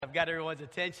I've got everyone's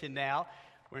attention now.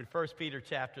 We're in 1 Peter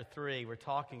chapter 3. We're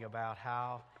talking about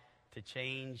how to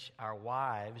change our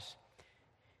wives.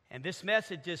 And this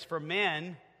message is for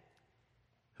men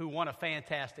who want a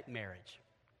fantastic marriage.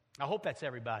 I hope that's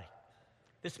everybody.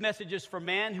 This message is for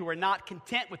men who are not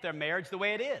content with their marriage the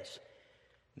way it is.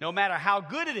 No matter how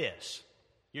good it is,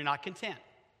 you're not content.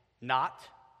 Not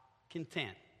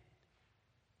content.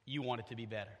 You want it to be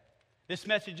better. This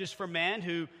message is for men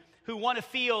who want to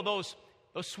feel those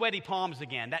sweaty palms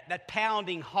again, that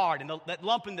pounding heart and that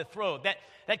lump in the throat,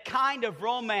 that kind of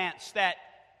romance that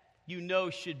you know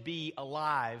should be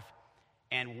alive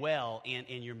and well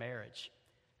in your marriage.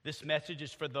 This message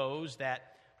is for those that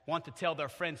want to tell their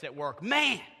friends at work,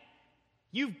 man,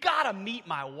 you've got to meet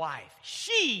my wife.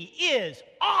 She is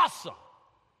awesome.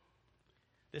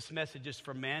 This message is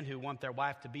for men who want their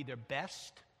wife to be their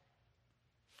best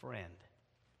friend.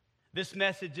 This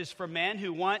message is for men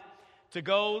who want to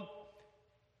go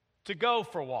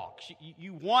for walks.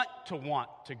 You want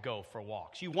to go for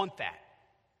walks. You want that.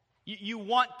 You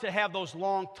want to have those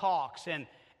long talks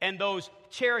and those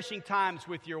cherishing times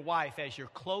with your wife as your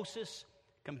closest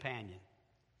companion.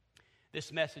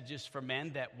 This message is for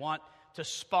men that want to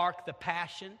spark the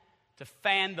passion, to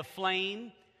fan the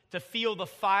flame, to feel the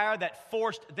fire that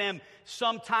forced them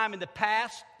sometime in the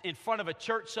past in front of a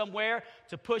church somewhere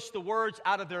to push the words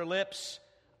out of their lips,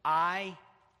 I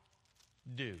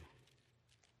do.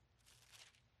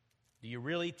 Do you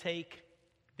really take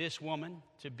this woman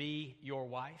to be your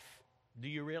wife? Do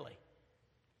you really?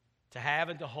 To have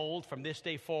and to hold from this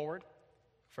day forward,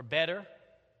 for better,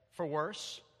 for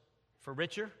worse, for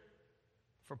richer,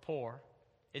 for poor,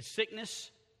 in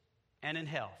sickness and in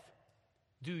health.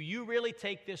 Do you really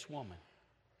take this woman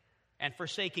and,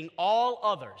 forsaking all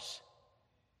others,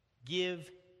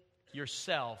 give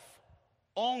yourself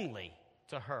only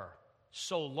to her,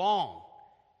 so long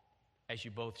as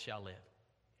you both shall live?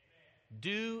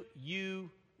 Do you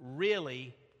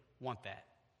really want that?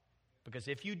 Because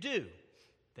if you do,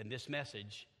 then this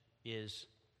message is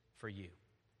for you.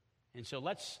 And so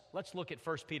let's look at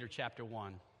 1 Peter chapter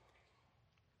 1,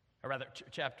 or rather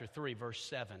chapter 3, verse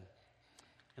 7.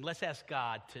 And let's ask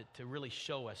God to really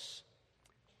show us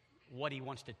what He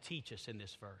wants to teach us in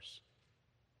this verse.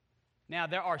 Now,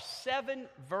 there are 7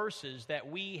 verses that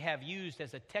we have used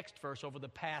as a text verse over the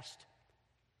past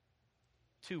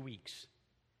 2 weeks.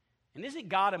 And isn't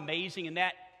God amazing in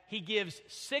that He gives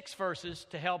 6 verses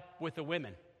to help with the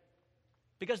women?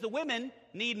 Because the women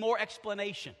need more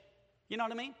explanation. You know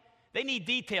what I mean? They need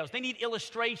details. They need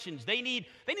illustrations. They need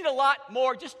a lot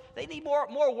more. They need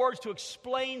more words to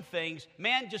explain things.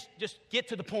 Man, just get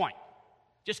to the point.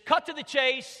 Just cut to the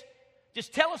chase.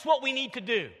 Just tell us what we need to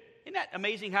do. Isn't that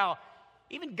amazing how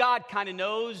even God kind of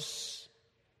knows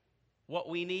what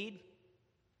we need?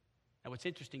 Now, what's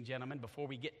interesting, gentlemen, before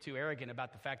we get too arrogant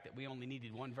about the fact that we only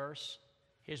needed 1 verse,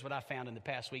 here's what I found in the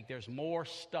past week. There's more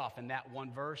stuff in that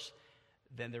 1 verse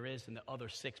than there is in the other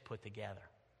 6 put together.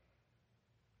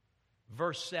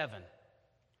 Verse 7.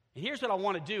 And here's what I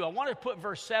want to do. I want to put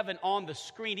verse 7 on the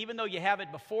screen, even though you have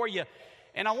it before you.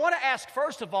 And I want to ask,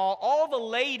 first of all the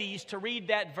ladies to read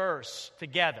that verse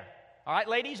together. All right,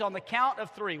 ladies, on the count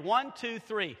of 3. 1, 2,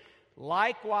 3.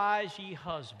 Likewise, ye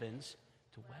husbands,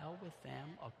 dwell with them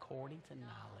according to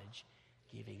knowledge,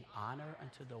 giving honor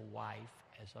unto the wife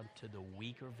as unto the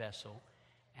weaker vessel,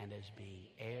 and as being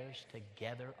heirs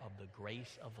together of the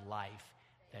grace of life,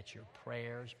 that your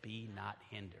prayers be not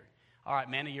hindered. All right,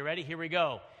 men, are you ready? Here we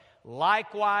go.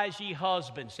 Likewise, ye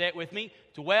husbands, say it with me,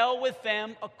 dwell with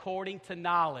them according to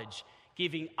knowledge,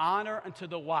 giving honor unto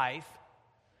the wife,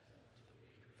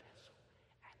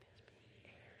 and as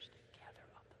being heirs together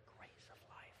of the grace of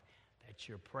life, that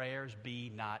your prayers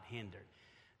be not hindered.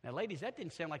 Now, ladies, that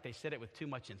didn't sound like they said it with too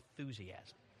much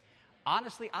enthusiasm.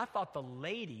 Honestly, I thought the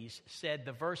ladies said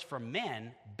the verse for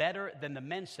men better than the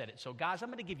men said it. So, guys, I'm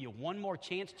going to give you one more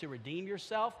chance to redeem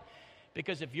yourself,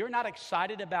 because if you're not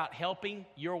excited about helping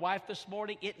your wife this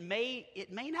morning, it may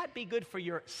not be good for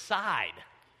your side.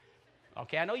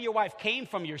 Okay, I know your wife came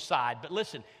from your side, but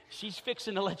listen, she's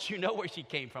fixing to let you know where she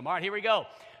came from. All right, here we go.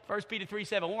 1 Peter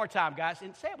 3:7. One more time, guys.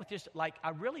 And say it with just like, I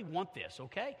really want this,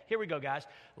 okay? Here we go, guys.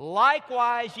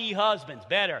 Likewise, ye husbands,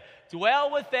 better, dwell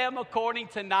with them according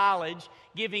to knowledge,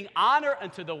 giving honor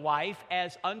unto the wife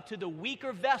as unto the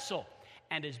weaker vessel,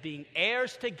 and as being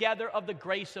heirs together of the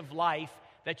grace of life,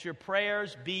 that your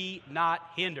prayers be not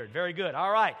hindered. Very good.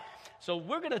 All right. So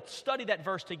we're going to study that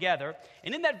verse together.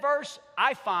 And in that verse,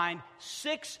 I find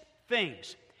 6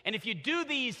 things. And if you do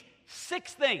these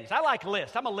 6 things. I like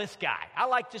lists. I'm a list guy. I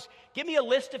like just give me a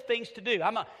list of things to do.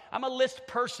 I'm a list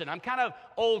person. I'm kind of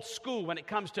old school when it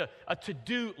comes to a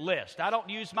to-do list. I don't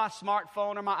use my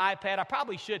smartphone or my iPad. I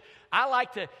probably should. I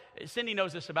like to, Cindy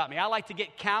knows this about me, I like to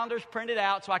get calendars printed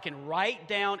out so I can write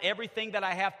down everything that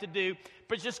I have to do.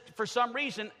 But just for some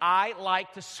reason, I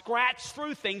like to scratch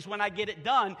through things when I get it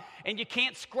done. And you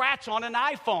can't scratch on an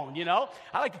iPhone, you know.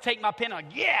 I like to take my pen and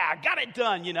I got it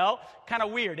done, you know. Kind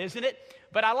of weird, isn't it?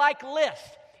 But I like lists.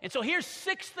 And so here's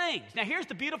 6 things. Now here's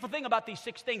the beautiful thing about these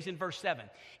 6 things in verse 7.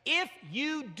 If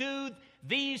you do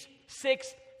these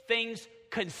 6 things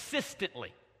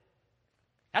consistently,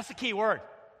 that's the key word.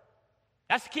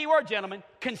 That's the key word, gentlemen,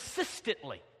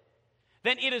 consistently.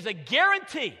 Then it is a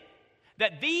guarantee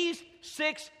that these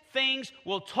 6 things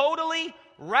will totally,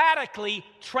 radically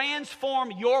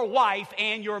transform your wife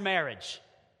and your marriage.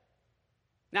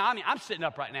 Now, I mean, I'm sitting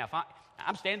up right now.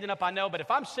 I'm standing up, I know, but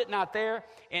if I'm sitting out there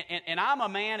and I'm a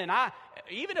man, and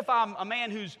even if I'm a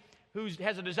man who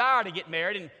has a desire to get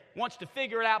married and wants to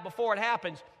figure it out before it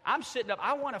happens, I'm sitting up,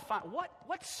 I want to find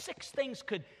what 6 things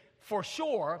could, for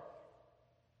sure,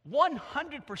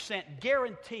 100%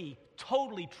 guarantee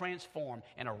totally transform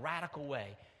in a radical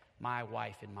way my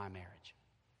wife and my marriage.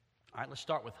 All right, let's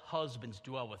start with husbands,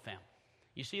 dwell with them.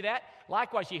 You see that?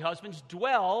 Likewise, ye husbands,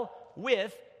 dwell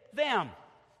with them.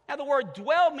 Now, the word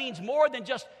dwell means more than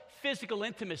just physical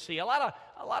intimacy. A lot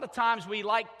of times we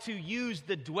like to use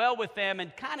the dwell with them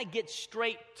and kind of get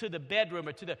straight to the bedroom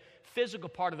or to the physical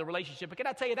part of the relationship. But can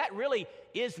I tell you, that really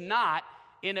is not,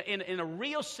 in a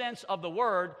real sense of the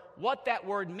word, what that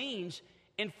word means.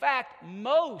 In fact,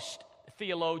 most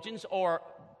theologians or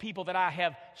people that I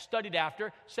have studied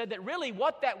after said that really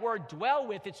what that word dwell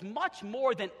with, it's much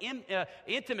more than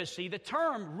intimacy. The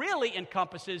term really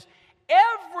encompasses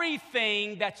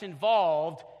everything that's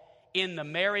involved in the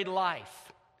married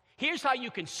life. Here's how you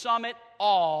can sum it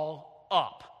all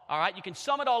up. All right, you can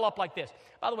sum it all up like this.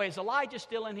 By the way, is Elijah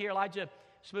still in here? Elijah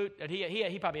Smoot?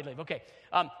 He probably leave. Okay.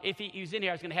 If he was in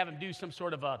here, I was going to have him do some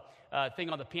sort of a thing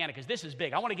on the piano because this is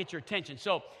big. I want to get your attention.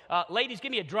 So, ladies,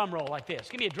 give me a drum roll like this.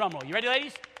 Give me a drum roll. You ready,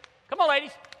 ladies? Come on,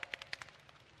 ladies.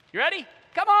 You ready?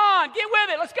 Come on, get with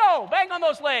it. Let's go. Bang on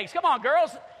those legs. Come on,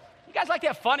 girls. You guys like to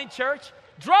have fun in church?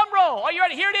 Drum roll. Are you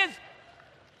ready? Here it is.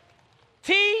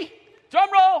 T, drum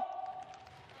roll.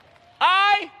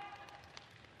 I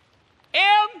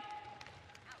am.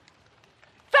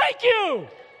 Thank you.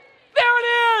 There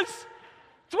it is.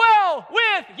 Dwell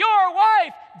with your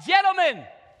wife. Gentlemen,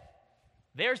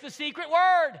 there's the secret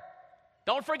word.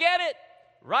 Don't forget it.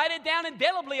 Write it down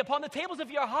indelibly upon the tables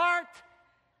of your heart.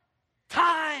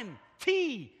 Time.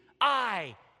 T-I-M-E.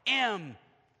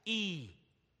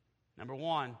 Number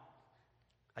 1,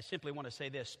 I simply want to say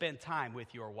this. Spend time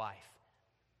with your wife.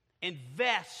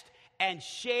 Invest and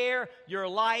share your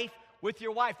life with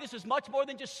your wife. This is much more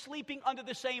than just sleeping under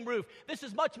the same roof. This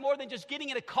is much more than just getting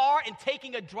in a car and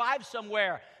taking a drive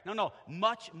somewhere. No,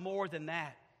 much more than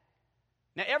that.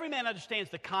 Now, every man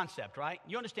understands the concept, right?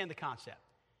 You understand the concept.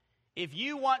 If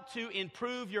you want to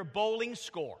improve your bowling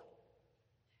score,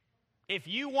 if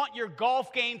you want your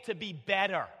golf game to be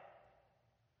better,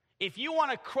 if you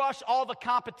want to crush all the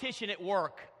competition at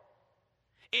work,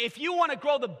 if you want to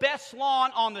grow the best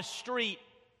lawn on the street,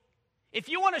 if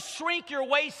you want to shrink your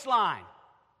waistline,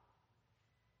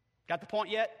 got the point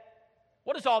yet?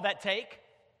 What does all that take?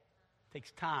 It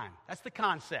takes time. That's the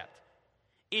concept.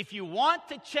 If you want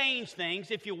to change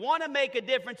things, if you want to make a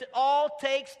difference, it all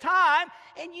takes time.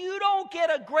 And you don't get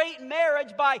a great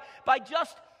marriage by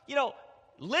just,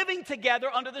 living together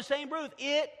under the same roof.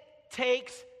 It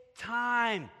takes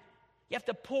time. You have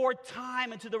to pour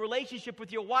time into the relationship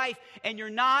with your wife, and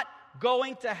you're not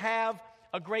going to have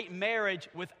a great marriage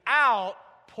without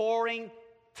pouring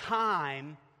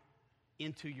time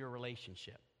into your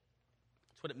relationship.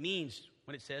 That's what it means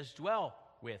when it says dwell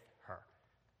with her.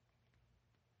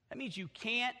 That means you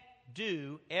can't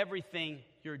do everything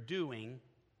you're doing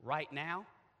right now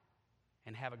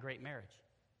and have a great marriage.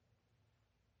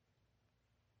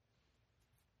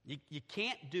 You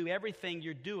can't do everything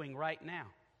you're doing right now.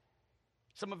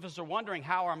 Some of us are wondering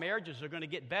how our marriages are going to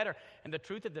get better. And the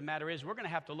truth of the matter is we're going to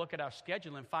have to look at our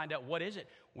schedule and find out what is it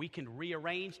we can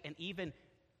rearrange and even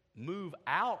move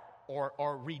out or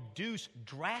reduce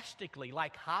drastically,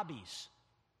 like hobbies.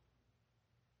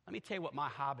 Let me tell you what my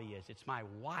hobby is. It's my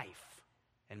wife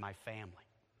and my family.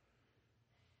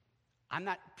 I'm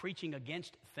not preaching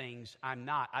against things. I'm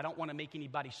not. I don't want to make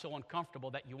anybody so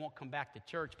uncomfortable that you won't come back to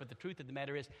church. But the truth of the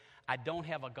matter is I don't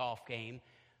have a golf game.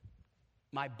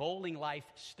 My bowling life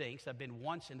stinks. I've been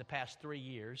once in the past 3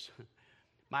 years.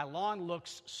 My lawn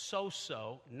looks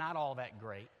so-so, not all that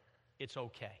great. It's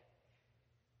okay.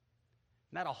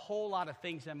 Not a whole lot of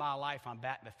things in my life I'm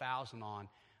batting 1,000 on,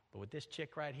 but with this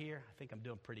chick right here, I think I'm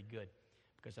doing pretty good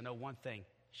because I know one thing.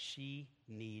 She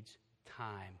needs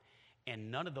time.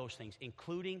 And none of those things,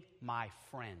 including my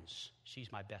friends.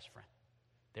 She's my best friend.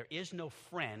 There is no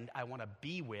friend I want to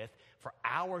be with for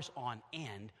hours on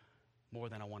end more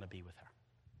than I want to be with her.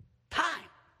 Time.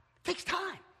 It takes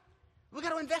time. We've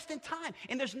got to invest in time.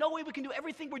 And there's no way we can do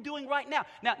everything we're doing right now.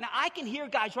 Now I can hear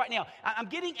guys right now. I'm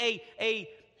getting a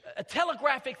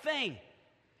telegraphic thing.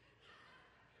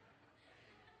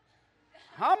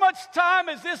 How much time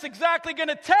is this exactly going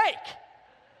to take?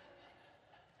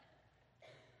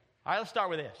 All right, let's start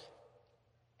with this.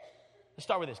 Let's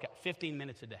start with this, guy. 15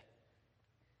 minutes a day.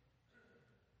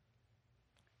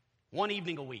 One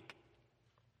evening a week.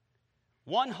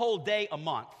 One whole day a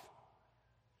month.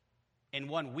 And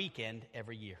one weekend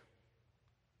every year.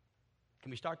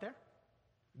 Can we start there?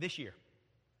 This year.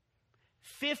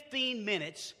 15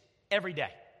 minutes every day.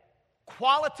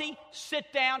 Quality,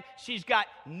 sit down. She's got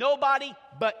nobody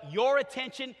but your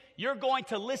attention. You're going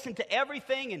to listen to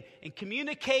everything and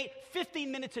communicate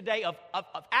 15 minutes a day of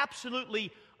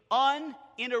absolutely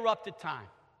uninterrupted time.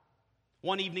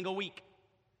 One evening a week.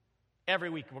 Every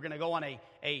week. We're going to go on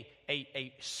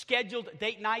a scheduled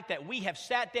date night that we have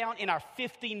sat down in our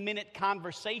 15-minute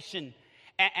conversation,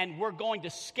 and we're going to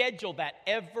schedule that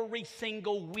every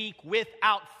single week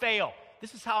without fail.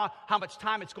 This is how much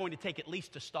time it's going to take at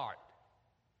least to start.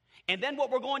 And then what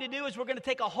we're going to do is we're going to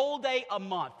take a whole day a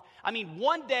month. I mean,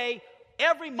 one day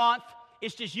every month,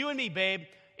 it's just you and me, babe.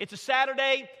 It's a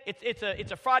Saturday.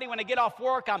 It's a Friday when I get off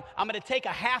work. I'm going to take a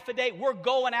half a day. We're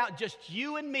going out, just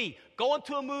you and me. Going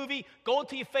to a movie, going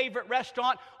to your favorite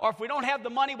restaurant, or if we don't have the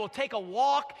money, we'll take a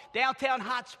walk downtown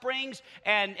Hot Springs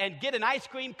and get an ice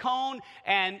cream cone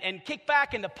and kick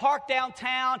back in the park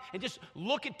downtown and just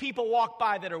look at people walk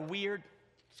by that are weird.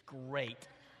 It's great.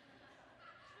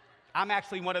 I'm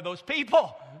actually one of those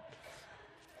people.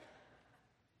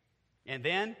 And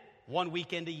then one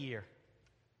weekend a year.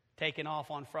 Taking off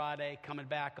on Friday, coming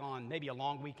back on maybe a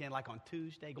long weekend like on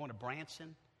Tuesday, going to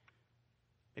Branson,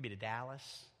 maybe to Dallas,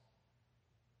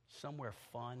 somewhere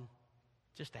fun,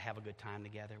 just to have a good time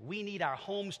together. We need our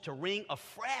homes to ring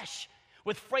afresh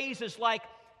with phrases like,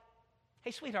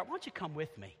 hey, sweetheart, why don't you come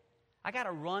with me? I got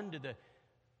to run to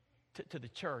the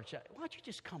church. Why don't you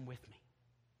just come with me?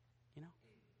 You know?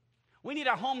 We need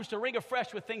our homes to ring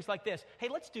afresh with things like this. Hey,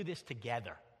 let's do this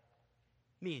together,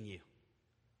 me and you.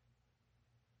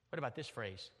 What about this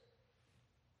phrase?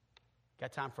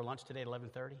 Got time for lunch today at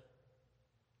 11:30?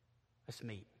 Let's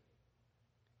meet.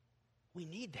 We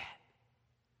need that.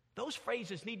 Those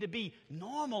phrases need to be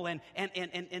normal and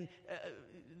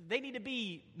they need to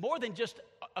be more than just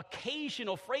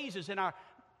occasional phrases in our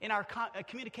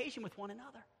communication with one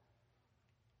another.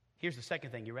 Here's the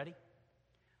second thing. You ready?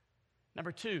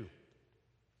 Number 2,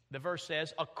 the verse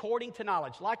says, according to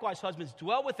knowledge. Likewise, husbands,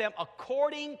 dwell with them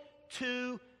according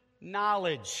to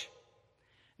knowledge.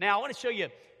 Now, I want to show you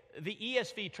the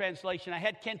ESV translation. I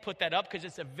had Ken put that up because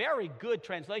it's a very good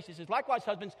translation. It says, likewise,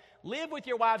 husbands, live with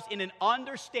your wives in an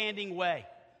understanding way.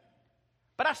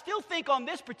 But I still think on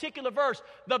this particular verse,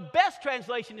 the best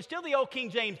translation is still the old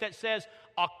King James that says,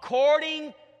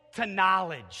 according to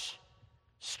knowledge.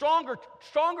 Stronger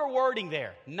wording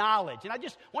there, knowledge. And I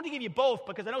just want to give you both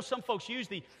because I know some folks use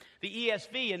the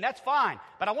ESV, and that's fine.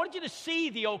 But I wanted you to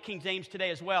see the old King James today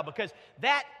as well because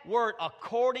that word,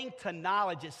 according to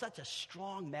knowledge, is such a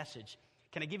strong message.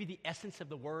 Can I give you the essence of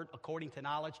the word, according to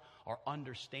knowledge, or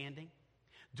understanding?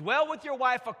 Dwell with your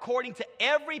wife according to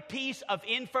every piece of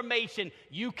information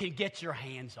you can get your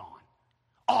hands on.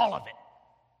 All of it.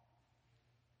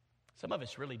 Some of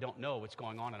us really don't know what's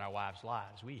going on in our wives'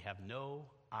 lives. We have no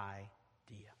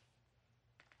idea.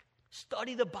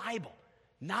 Study the Bible.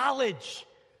 Knowledge.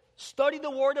 Study the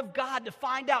Word of God to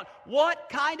find out what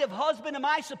kind of husband am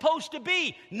I supposed to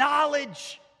be.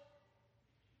 Knowledge.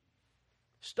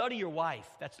 Study your wife.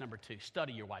 That's number 2.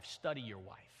 Study your wife. Study your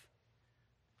wife.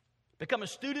 Become a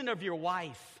student of your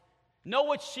wife. Know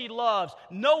what she loves.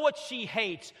 Know what she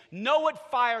hates. Know what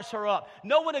fires her up.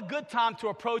 Know when a good time to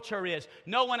approach her is.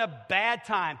 Know when a bad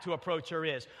time to approach her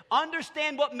is.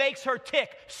 Understand what makes her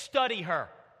tick. Study her.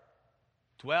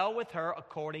 Dwell with her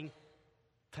according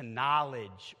to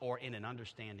knowledge or in an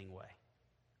understanding way.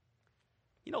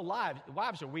 You know,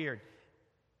 wives are weird.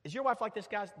 Is your wife like this,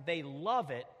 guys? They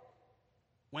love it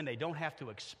when they don't have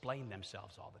to explain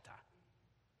themselves all the time.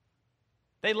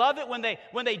 They love it when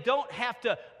they don't have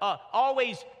to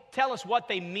always tell us what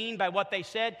they mean by what they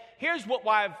said. Here's what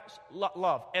wives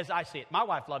love, as I see it. My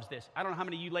wife loves this. I don't know how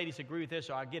many of you ladies agree with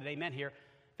this, or I'll get an amen here.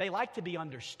 They like to be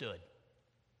understood.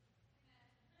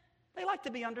 They like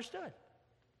to be understood.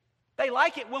 They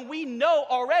like it when we know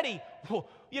already,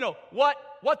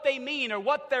 what they mean or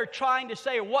what they're trying to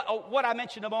say or what I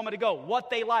mentioned a moment ago, what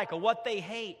they like or what they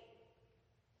hate.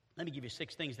 Let me give you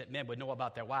 6 things that men would know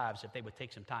about their wives if they would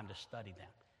take some time to study them.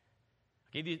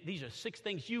 Okay, these are 6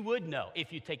 things you would know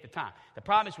if you take the time. The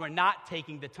problem is we're not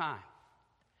taking the time.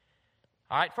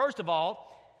 All right, first of all,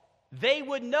 they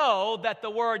would know that the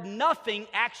word nothing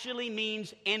actually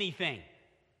means anything.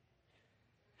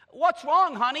 What's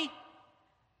wrong, honey?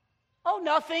 Oh,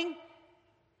 nothing.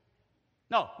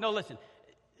 No, listen.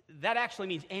 That actually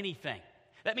means anything.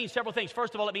 That means several things.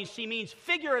 First of all, she means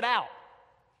figure it out.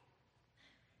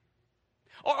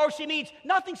 Or she means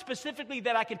nothing specifically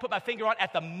that I can put my finger on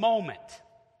at the moment.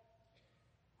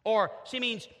 Or she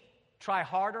means try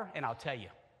harder and I'll tell you.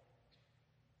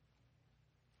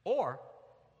 Or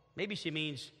maybe she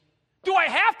means, do I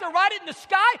have to write it in the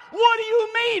sky? What do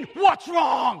you mean? What's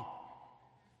wrong?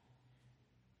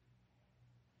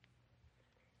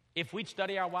 If we'd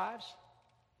study our wives,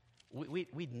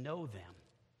 we'd know them.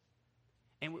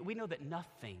 And we know that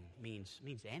nothing means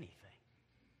anything.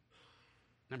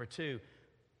 Number 2,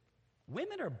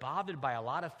 women are bothered by a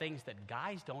lot of things that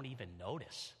guys don't even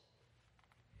notice.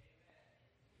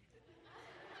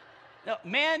 No,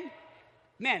 men,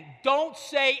 don't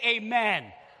say amen.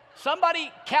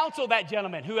 Somebody counsel that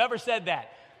gentleman, whoever said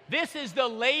that. This is the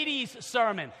ladies'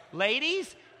 sermon.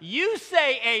 Ladies, you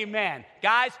say amen.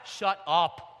 Guys, shut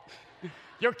up.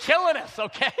 You're killing us,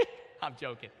 okay? I'm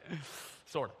joking.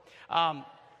 Sort of.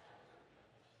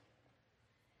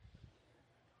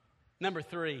 Number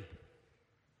 3,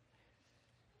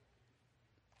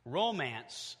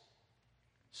 romance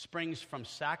springs from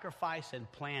sacrifice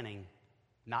and planning,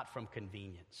 not from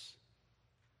convenience.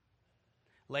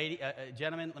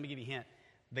 Gentlemen, let me give you a hint.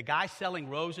 The guy selling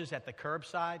roses at the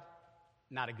curbside,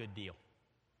 not a good deal.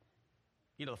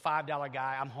 You know, the $5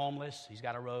 guy, I'm homeless, he's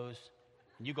got a rose.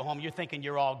 And you go home, you're thinking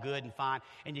you're all good and fine.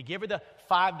 And you give her the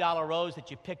 $5 rose that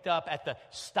you picked up at the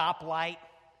stoplight.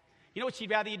 You know what she'd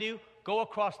rather you do? Go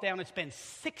across town and spend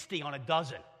 $60 on a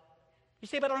dozen. You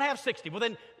say, but I don't have $60. Well,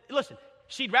 then, listen,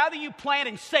 she'd rather you plan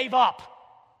and save up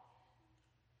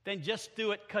than just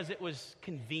do it because it was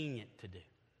convenient to do.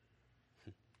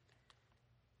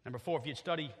 Number 4,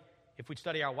 if we'd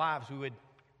study our wives, we would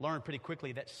learn pretty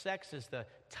quickly that sex is the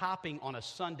topping on a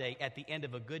sundae at the end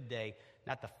of a good day,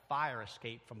 not the fire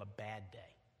escape from a bad day.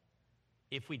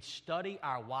 If we'd study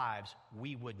our wives,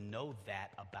 we would know that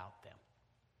about them.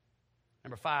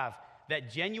 Number 5,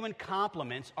 that genuine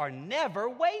compliments are never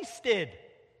wasted.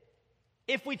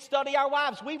 If we'd study our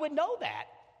wives, we would know that.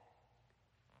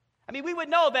 I mean, we would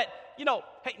know that,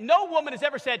 hey, no woman has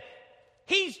ever said,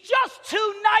 he's just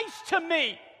too nice to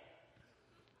me.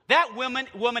 That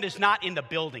woman is not in the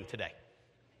building today.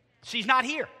 She's not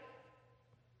here.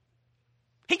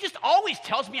 He just always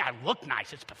tells me I look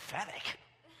nice. It's pathetic.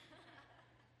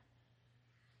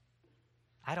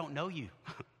 I don't know you.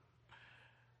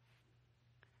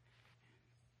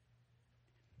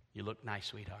 You look nice,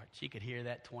 sweetheart. She could hear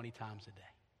that 20 times a day.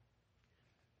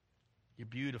 You're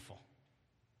beautiful.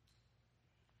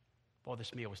 Boy,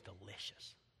 this meal was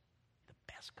delicious. The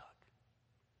best cook.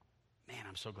 Man,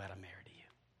 I'm so glad I'm married to you.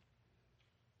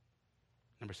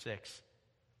 Number 6,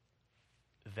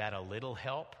 that a little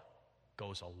help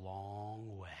goes a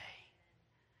long way.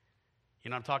 You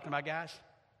know what I'm talking about, guys?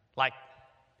 Like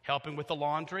helping with the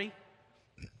laundry,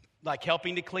 like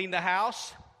helping to clean the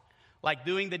house, like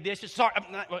doing the dishes. Sorry,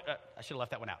 I should have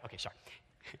left that one out. Okay, sorry.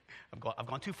 I've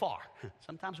gone too far.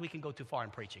 Sometimes we can go too far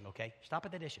in preaching, okay? Stop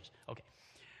at the dishes. Okay.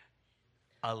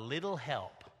 A little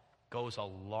help goes a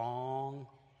long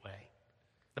way.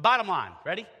 The bottom line,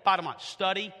 ready? Bottom line,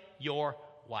 study your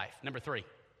wife. Number 3.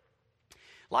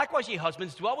 Likewise, ye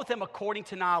husbands, dwell with them according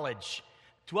to knowledge.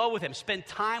 Dwell with them. Spend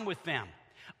time with them.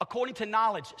 According to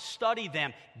knowledge, study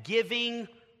them, giving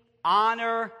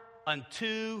honor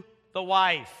unto the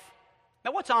wife.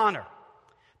 Now, what's honor?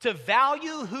 To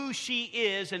value who she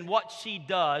is and what she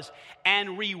does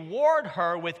and reward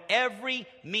her with every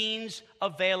means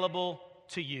available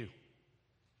to you.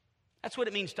 That's what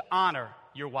it means to honor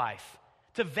your wife.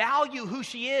 To value who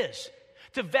she is.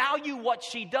 To value what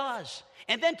she does.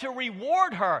 And then to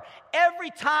reward her every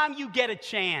time you get a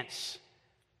chance.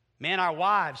 Man, our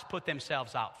wives put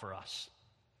themselves out for us.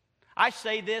 I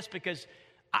say this because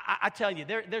I tell you,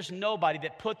 there's nobody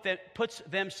that puts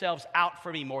themselves out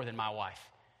for me more than my wife.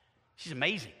 She's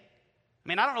amazing. I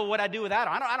mean, I don't know what I'd do without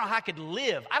her. I don't know how I could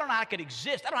live. I don't know how I could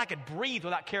exist. I don't know how I could breathe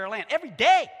without Carol Ann. Every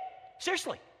day.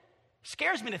 Seriously.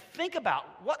 Scares me to think about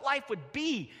what life would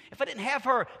be if I didn't have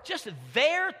her just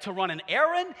there to run an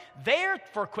errand, there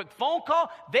for a quick phone call,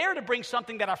 there to bring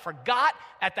something that I forgot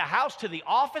at the house to the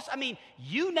office. I mean,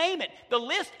 you name it. The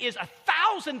list is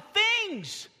 1,000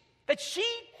 things that she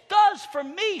does for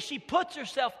me. She puts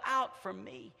herself out for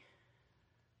me.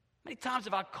 Many times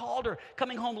have I called her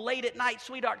coming home late at night,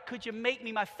 sweetheart, could you make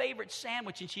me my favorite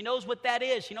sandwich? And she knows what that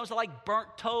is. She knows I like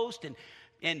burnt toast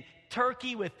and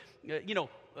turkey with,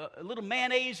 a little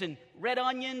mayonnaise and red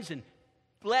onions and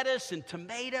lettuce and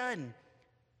tomato and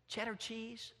cheddar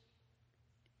cheese.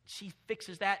 She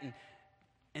fixes that.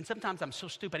 And sometimes I'm so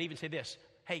stupid, I even say this,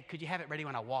 hey, could you have it ready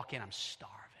when I walk in? I'm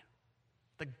starving.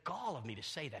 The gall of me to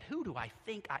say that. Who do I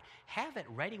think I have it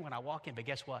ready when I walk in? But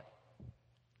guess what?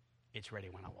 It's ready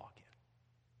when I walk in.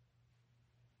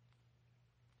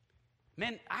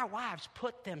 Men, our wives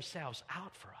put themselves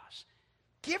out for us.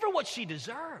 Give her what she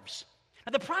deserves.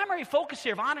 Now, the primary focus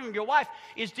here of honoring your wife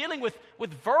is dealing with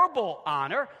verbal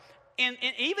honor, and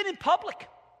even in public.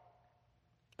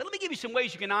 But let me give you some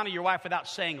ways you can honor your wife without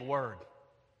saying a word.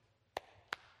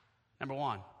 Number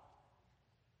one,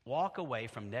 walk away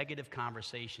from negative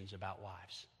conversations about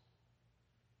wives.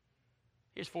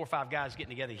 Here's 4 or 5 guys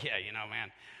getting together. Yeah,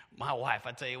 man, my wife,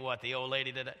 I tell you what, the old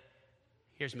lady today.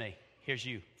 Here's me. Here's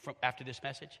you after this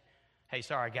message. Hey,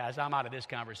 sorry, guys, I'm out of this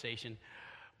conversation.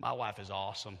 My wife is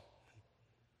awesome.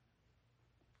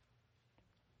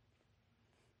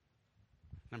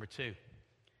 Number 2,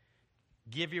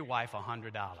 give your wife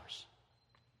 $100.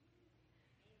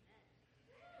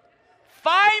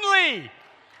 Finally!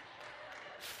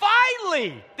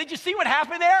 Did you see what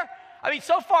happened there? I mean,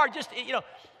 so far,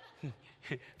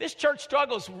 this church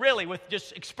struggles really with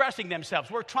just expressing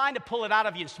themselves. We're trying to pull it out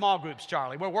of you in small groups,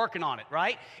 Charlie. We're working on it,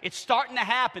 right? It's starting to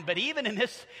happen, but even in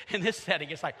this setting,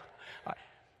 it's like,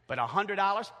 but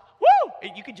 $100, woo!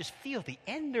 You can just feel the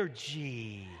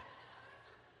energy.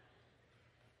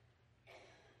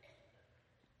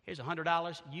 Here's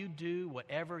 $100. You do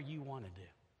whatever you want to do.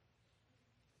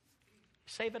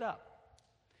 Save it up.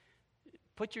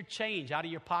 Put your change out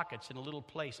of your pockets in a little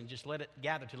place and just let it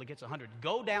gather till it gets 100.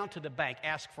 Go down to the bank,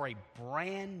 ask for a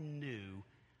brand new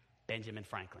Benjamin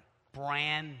Franklin.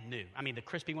 Brand new. I mean, the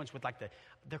crispy ones with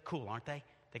they're cool, aren't they?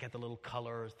 They got the little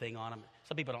color thing on them.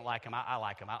 Some people don't like them. I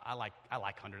like them. I like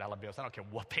 $100 bills. I don't care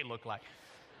what they look like.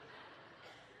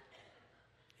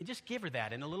 And just give her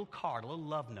that in a little card, a little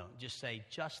love note. Just say,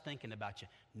 just thinking about you.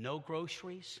 No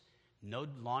groceries, no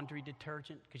laundry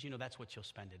detergent, because that's what she'll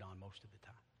spend it on most of the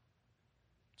time.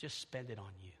 Just spend it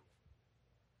on you.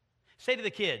 Say to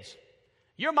the kids,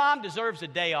 your mom deserves a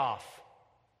day off.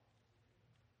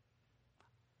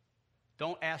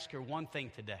 Don't ask her one thing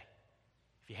today.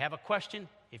 If you have a question,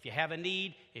 if you have a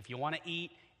need, if you want to eat,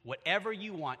 whatever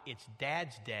you want, it's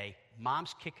Dad's day.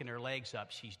 Mom's kicking her legs up.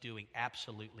 She's doing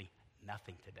absolutely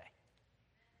nothing today.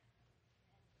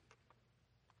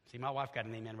 See, my wife got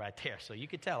an amen right there, so you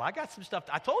could tell. I got some stuff.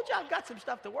 I told you I've got some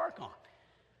stuff to work on.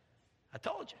 I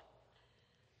told you.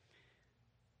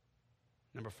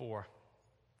 Number 4,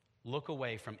 look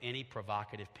away from any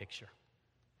provocative picture.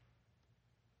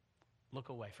 Look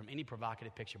away from any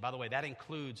provocative picture. By the way, that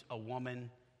includes a woman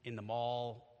in the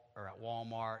mall or at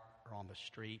Walmart or on the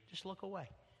street. Just look away.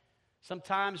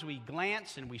 Sometimes we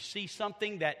glance and we see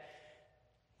something that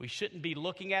we shouldn't be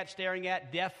looking at, staring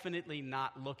at, definitely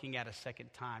not looking at a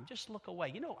second time. Just look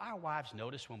away. Our wives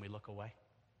notice when we look away.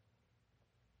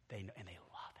 They love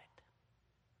it.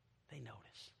 They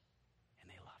notice, and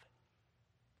they love it.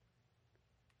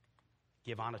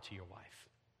 Give honor to your wife.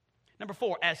 Number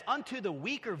 4, as unto the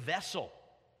weaker vessel.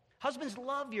 Husbands,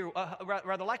 love your,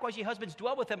 likewise, ye husbands,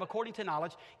 dwell with them according to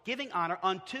knowledge, giving honor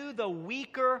unto the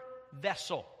weaker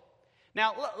vessel.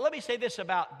 Now, let me say this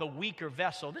about the weaker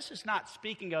vessel. This is not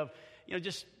speaking of,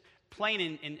 just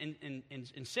plain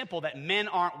and simple that men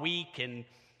aren't weak and,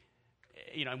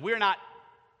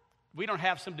 we don't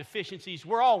have some deficiencies.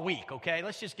 We're all weak, okay?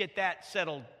 Let's just get that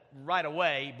settled right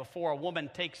away before a woman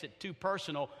takes it too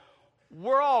personal.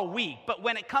 We're all weak, but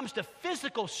when it comes to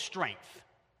physical strength,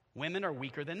 women are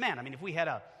weaker than men. I mean, if we had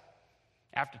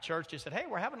after church just said, hey,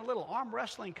 we're having a little arm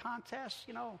wrestling contest,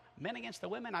 men against the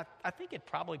women, I think it'd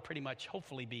probably pretty much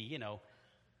hopefully be,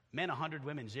 men 100,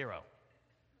 women 0.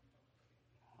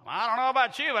 I don't know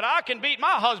about you, but I can beat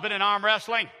my husband in arm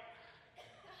wrestling.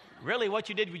 Really, what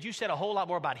you did was you said a whole lot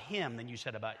more about him than you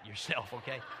said about yourself,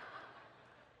 okay?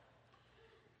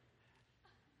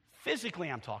 Physically,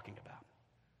 I'm talking about.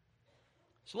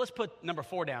 So let's put number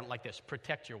 4 down like this.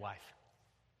 Protect your wife.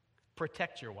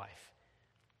 Protect your wife.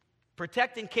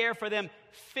 Protect and care for them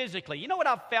physically. You know what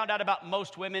I've found out about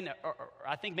most women, or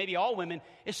I think maybe all women,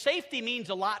 is safety means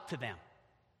a lot to them.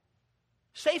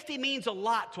 Safety means a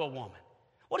lot to a woman.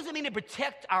 What does it mean to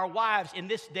protect our wives in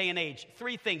this day and age?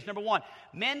 3 things. Number 1,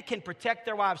 men can protect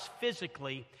their wives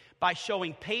physically by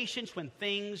showing patience when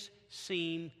things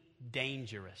seem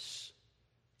dangerous.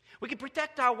 We can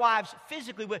protect our wives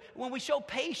physically when we show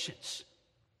patience.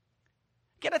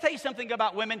 Can I tell you something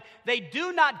about women? They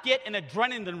do not get an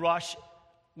adrenaline rush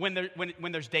when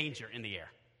there's danger in the air.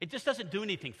 It just doesn't do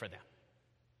anything for them.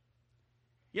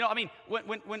 You know, I mean,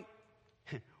 when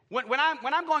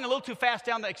I'm going a little too fast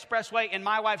down the expressway and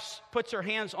my wife puts her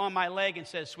hands on my leg and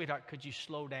says, "Sweetheart, could you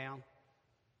slow down?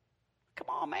 Come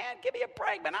on, man, give me a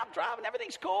break, man. I'm driving.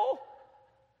 Everything's cool."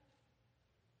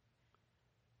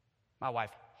 My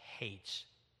wife hates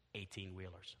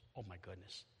 18-wheelers. Oh, my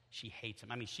goodness. She hates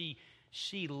them. I mean,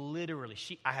 she literally,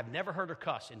 I have never heard her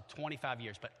cuss in 25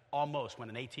 years, but almost when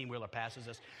an 18-wheeler passes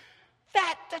us.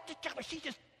 She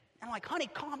just, I'm like, "Honey,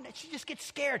 calm down." She just gets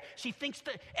scared. She thinks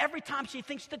that every time she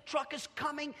thinks the truck is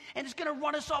coming and it's going to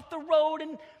run us off the road,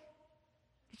 and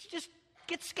she just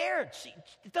gets scared.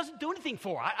 It doesn't do anything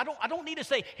for her. I don't need to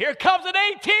say, "Here comes an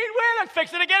 18-wheeler,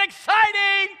 fixing to get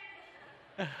exciting."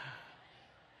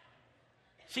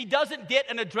 She doesn't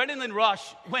get an adrenaline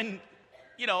rush when,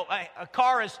 you know, a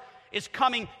car is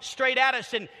coming straight at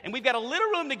us and we've got a little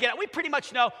room to get out. We pretty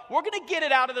much know we're going to get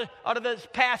it out of the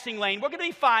passing lane. We're going to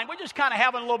be fine. We're just kind of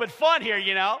having a little bit of fun here,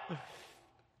 you know.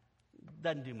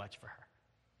 Doesn't do much for her.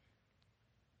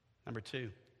 Number 2,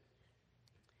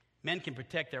 men can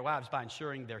protect their wives by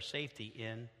ensuring their safety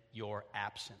in your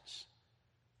absence.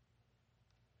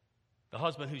 The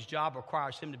husband whose job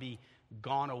requires him to be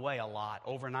gone away a lot,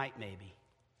 overnight maybe.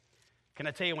 Can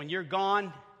I tell you, when you're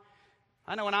gone,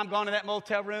 I know when I'm going to that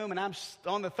motel room and I'm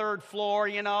on the 3rd floor,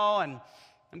 you know, and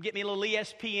I'm getting me a little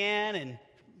ESPN and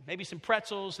maybe some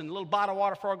pretzels and a little bottle of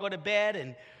water before I go to bed,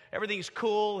 and everything's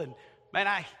cool, and man,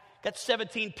 I got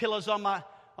 17 pillows on my,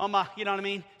 you know what I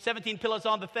mean? 17 pillows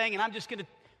on the thing, and I'm just going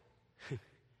to,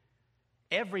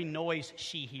 every noise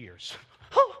she hears,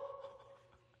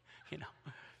 you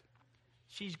know,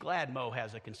 she's glad Mo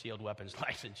has a concealed weapons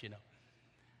license, you know.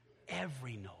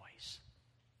 Every noise.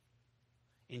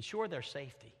 Ensure their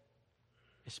safety,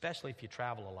 especially if you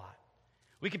travel a lot.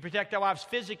 We can protect our wives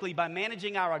physically by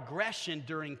managing our aggression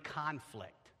during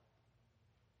conflict.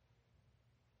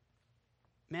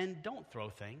 Men, don't throw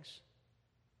things.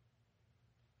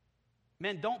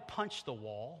 Men, don't punch the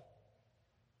wall.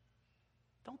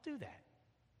 Don't do that.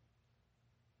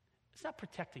 It's not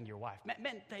protecting your wife.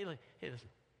 Men, hey, listen.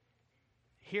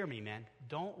 Hear me, men.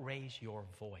 Don't raise your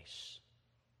voice.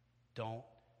 Don't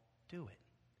do it.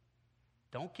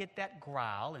 Don't get that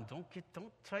growl, and don't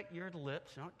tight your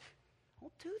lips. Don't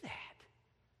do that.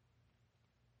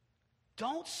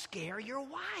 Don't scare your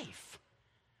wife.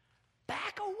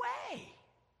 Back away.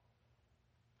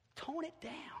 Tone it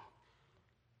down.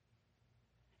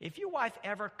 If your wife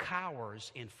ever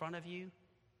cowers in front of you,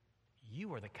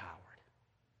 you are the coward.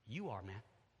 You are, man.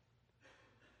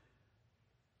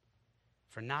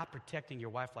 For not protecting your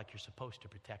wife like you're supposed to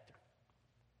protect her.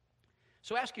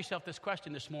 So ask yourself this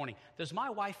question this morning. Does my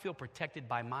wife feel protected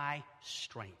by my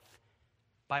strength?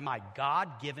 By my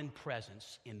God-given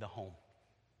presence in the home?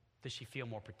 Does she feel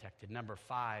more protected? Number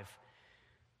 5,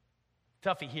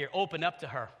 toughie here, open up to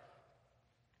her.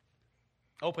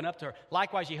 Open up to her.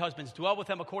 Likewise, ye husbands, dwell with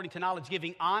them according to knowledge,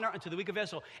 giving honor unto the weaker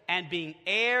vessel, and being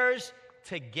heirs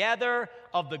together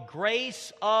of the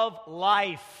grace of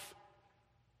life.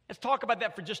 Let's talk about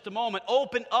that for just a moment.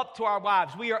 Open up to our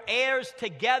wives. We are heirs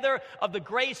together of the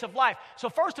grace of life. So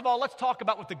first of all, let's talk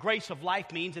about what the grace of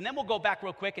life means, and then we'll go back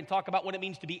real quick and talk about what it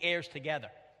means to be heirs together.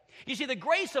 You see, the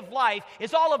grace of life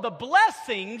is all of the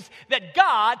blessings that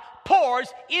God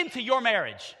pours into your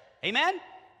marriage. Amen?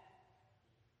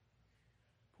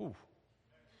 Ooh.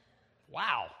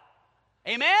 Wow.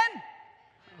 Amen?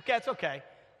 Okay, it's okay.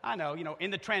 I know,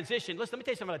 in the transition. Listen, let me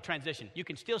tell you something about transition. You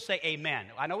can still say amen.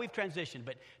 I know we've transitioned,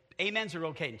 but amens are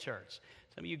okay in church.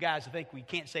 Some of you guys think we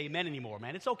can't say amen anymore,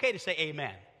 man. It's okay to say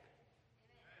amen.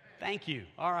 Thank you.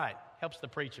 All right. Helps the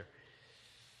preacher.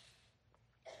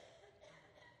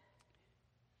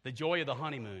 The joy of the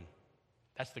honeymoon.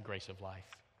 That's the grace of life.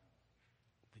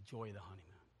 The joy of the honeymoon.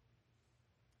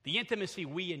 The intimacy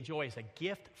we enjoy is a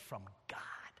gift from God.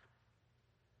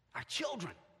 Our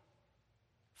children.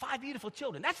 5 beautiful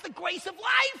children. That's the grace of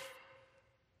life.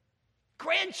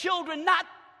 Grandchildren not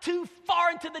too far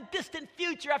into the distant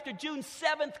future after June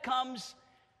 7th comes.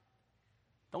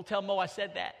 Don't tell Mo I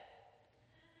said that.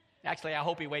 Actually, I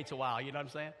hope he waits a while. You know what I'm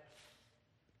saying?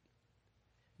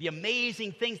 The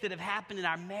amazing things that have happened in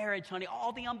our marriage, honey.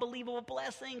 All the unbelievable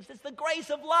blessings. It's the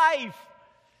grace of life.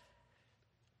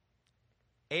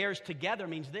 Heirs together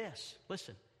means this.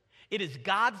 Listen. It is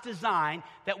God's design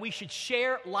that we should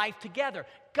share life together.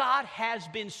 God has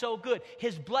been so good.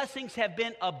 His blessings have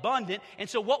been abundant. And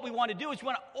so what we want to do is we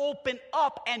want to open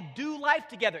up and do life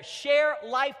together, share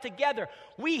life together.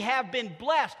 We have been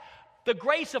blessed. The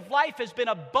grace of life has been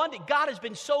abundant. God has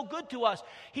been so good to us.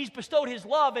 He's bestowed His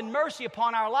love and mercy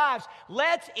upon our lives.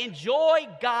 Let's enjoy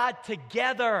God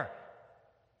together.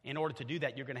 In order to do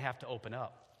that, you're going to have to open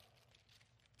up.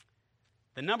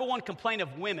 The number one complaint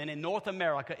of women in North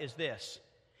America is this.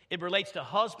 It relates to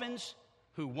husbands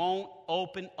who won't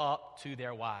open up to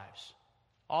their wives.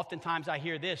 Oftentimes I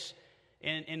hear this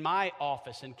in my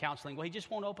office in counseling. Well, he just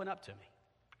won't open up to me.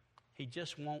 He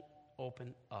just won't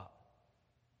open up.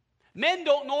 Men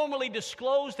don't normally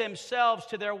disclose themselves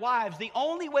to their wives. The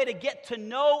only way to get to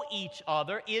know each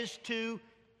other is to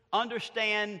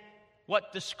understand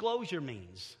what disclosure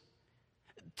means.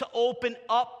 To open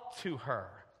up to her.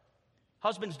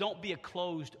 Husbands, don't be a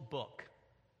closed book.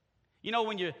 You know,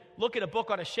 when you look at a book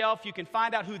on a shelf, you can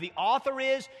find out who the author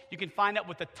is. You can find out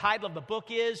what the title of the book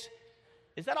is.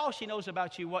 Is that all she knows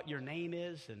about you, what your name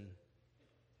is and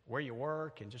where you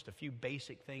work and just a few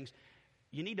basic things?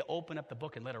 You need to open up the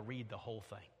book and let her read the whole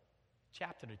thing,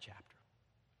 chapter to chapter.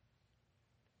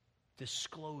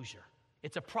 Disclosure.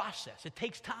 It's a process. It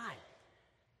takes time.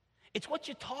 It's what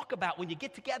you talk about when you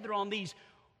get together on these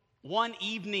one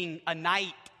evening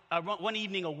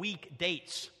a week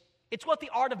dates. It's what the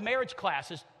Art of Marriage class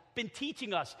has been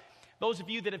teaching us. Those of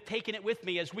you that have taken it with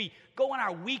me as we go on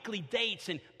our weekly dates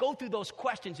and go through those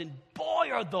questions, and boy,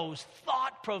 are those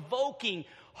thought-provoking,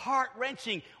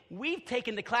 heart-wrenching. We've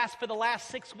taken the class for the last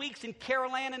 6 weeks, and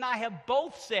Carol Ann and I have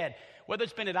both said, whether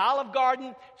it's been at Olive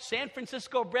Garden, San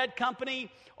Francisco Bread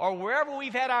Company, or wherever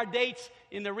we've had our dates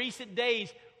in the recent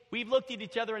days, we've looked at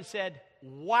each other and said,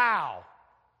 wow,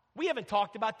 we haven't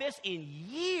talked about this in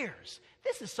years.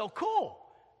 This is so cool.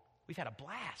 We've had a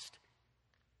blast.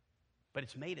 But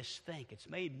it's made us think. It's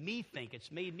made me think.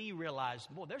 It's made me realize,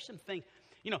 boy, there's some things.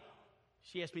 You know,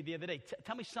 she asked me the other day,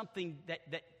 tell me something that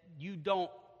you don't,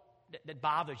 that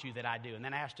bothers you that I do. And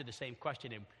then I asked her the same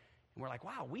question, and we're like,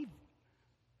 wow, we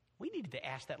needed to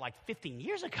ask that like 15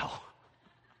 years ago.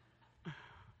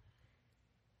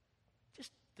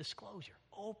 Just disclosure.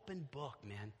 Open book,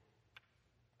 man.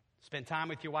 Spend time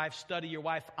with your wife, study your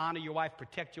wife, honor your wife,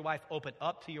 protect your wife, open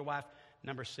up to your wife.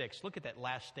 Number 6, look at that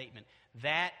last statement,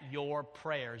 that your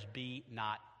prayers be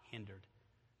not hindered.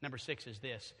 Number 6 is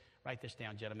this. Write this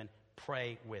down, gentlemen.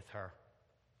 Pray with her.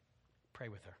 Pray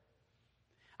with her.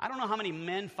 I don't know how many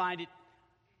men find it,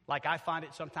 like I find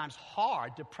it sometimes,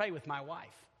 hard to pray with my wife.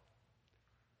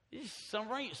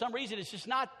 Some reason it's just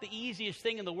not the easiest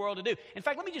thing in the world to do. In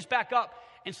fact, let me just back up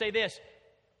and say this.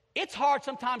 It's hard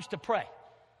sometimes to pray.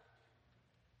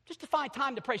 Just to find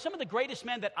time to pray. Some of the greatest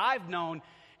men that I've known,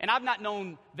 and I've not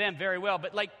known them very well,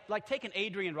 but like taking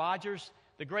Adrian Rogers,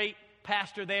 the great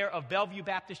pastor there of Bellevue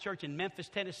Baptist Church in Memphis,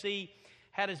 Tennessee,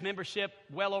 had his membership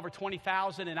well over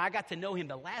 20,000, and I got to know him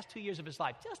the last 2 years of his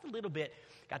life, just a little bit.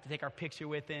 Got to take our picture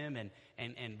with him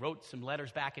and wrote some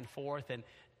letters back and forth. And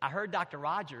I heard Dr.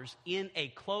 Rogers in a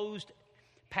closed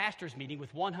pastors meeting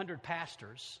with 100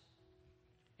 pastors,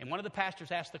 and one of the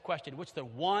pastors asked the question, what's the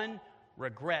one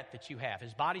regret that you have?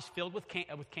 His body's filled with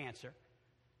cancer.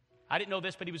 I didn't know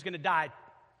this, but he was going to die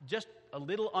just a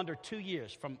little under 2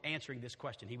 years from answering this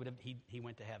question. He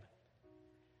went to heaven.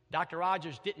 Dr.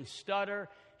 Rogers didn't stutter.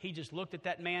 He just looked at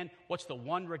that man. What's the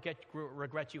one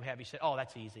regret you have? He said, oh,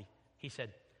 that's easy. He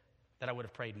said, that I would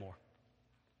have prayed more.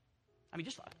 I mean,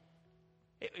 it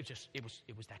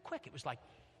was that quick. It was like,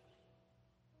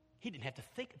 he didn't have to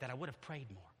think that I would have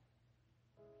prayed more.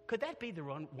 Could that be the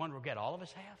one regret all of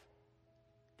us have?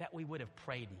 That we would have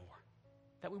prayed more.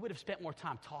 That we would have spent more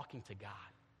time talking to God.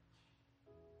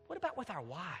 What about with our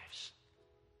wives?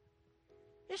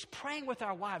 Just praying with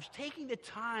our wives, taking the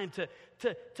time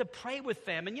to pray with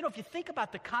them. And you know, if you think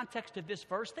about the context of this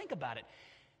verse, think about it.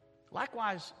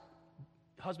 Likewise,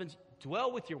 husbands,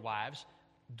 dwell with your wives,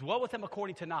 dwell with them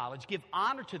according to knowledge, give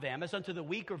honor to them as unto the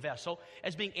weaker vessel,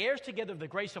 as being heirs together of the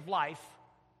grace of life.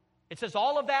 It says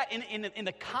all of that in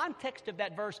the context of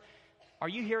that verse. Are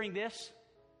you hearing this?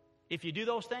 If you do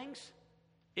those things,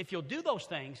 if you'll do those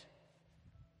things,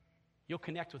 you'll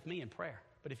connect with me in prayer.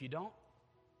 But if you don't,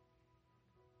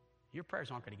 your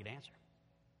prayers aren't going to get answered.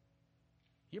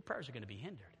 Your prayers are going to be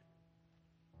hindered.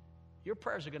 Your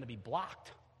prayers are going to be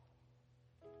blocked.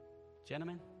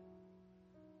 Gentlemen,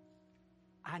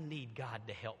 I need God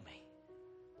to help me.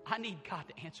 I need God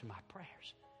to answer my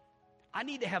prayers. I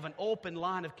need to have an open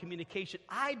line of communication.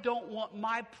 I don't want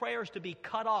my prayers to be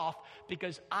cut off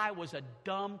because I was a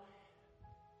dumb,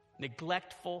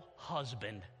 neglectful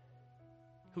husband.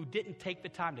 who didn't take the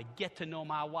time to get to know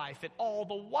my wife. And all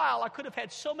the while, I could have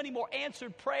had so many more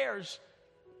answered prayers.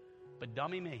 But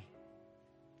dummy me,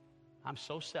 I'm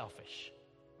so selfish.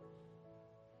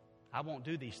 I won't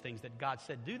do these things that God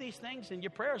said. Do these things and your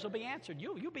prayers will be answered.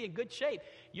 You'll be in good shape.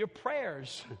 Your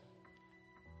prayers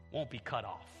won't be cut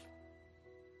off.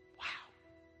 Wow.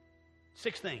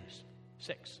 6 things.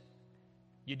 6.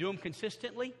 You do them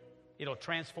consistently, it'll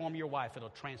transform your wife. It'll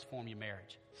transform your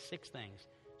marriage. 6 things.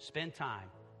 Spend time.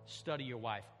 Study your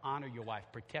wife. Honor your wife.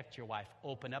 Protect your wife.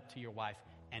 Open up to your wife.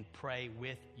 And pray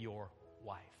with your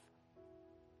wife.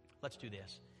 Let's do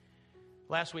this.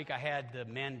 Last week I had the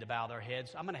men to bow their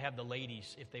heads. I'm going to have the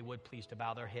ladies, if they would please, to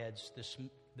bow their heads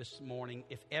this morning.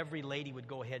 If every lady would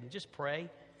go ahead and just pray.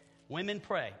 Women,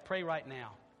 pray. Pray right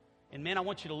now. And men, I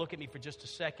want you to look at me for just a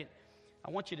second. I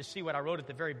want you to see what I wrote at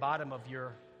the very bottom of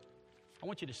your... I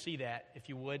want you to see that, if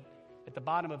you would. At the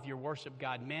bottom of your worship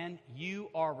guide. Men, you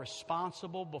are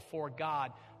responsible before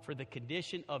God for the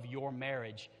condition of your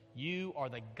marriage. You are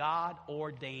the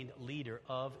God-ordained leader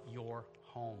of your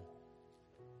home.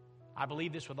 I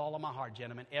believe this with all of my heart,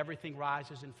 gentlemen. Everything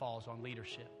rises and falls on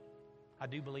leadership. I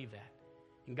do believe that.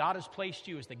 And God has placed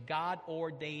you as the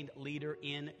God-ordained leader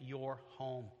in your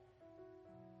home.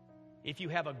 If you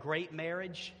have a great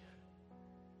marriage,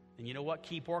 then you know what?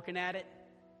 Keep working at it.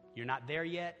 You're not there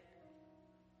yet.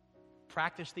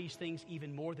 Practice these things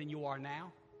even more than you are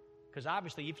now. Because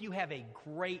obviously, if you have a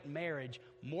great marriage,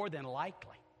 more than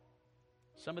likely,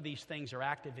 some of these things are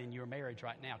active in your marriage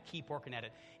right now. Keep working at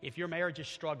it. If your marriage is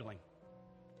struggling,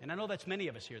 and I know that's many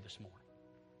of us here this morning,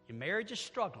 your marriage is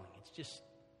struggling.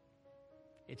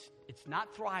 It's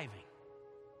not thriving.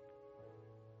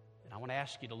 And I want to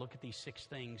ask you to look at these 6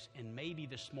 things, and maybe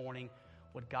this morning,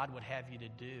 what God would have you to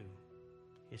do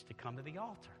is to come to the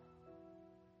altar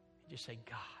and just say,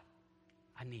 God,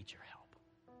 I need your help.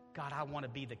 God, I want to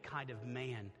be the kind of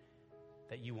man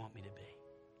that you want me to be.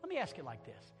 Let me ask it like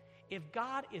this. If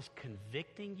God is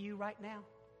convicting you right now,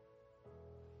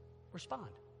 respond.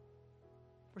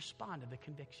 Respond to the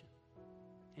conviction.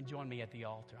 And join me at the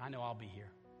altar. I know I'll be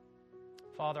here.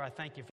 Father, I thank you for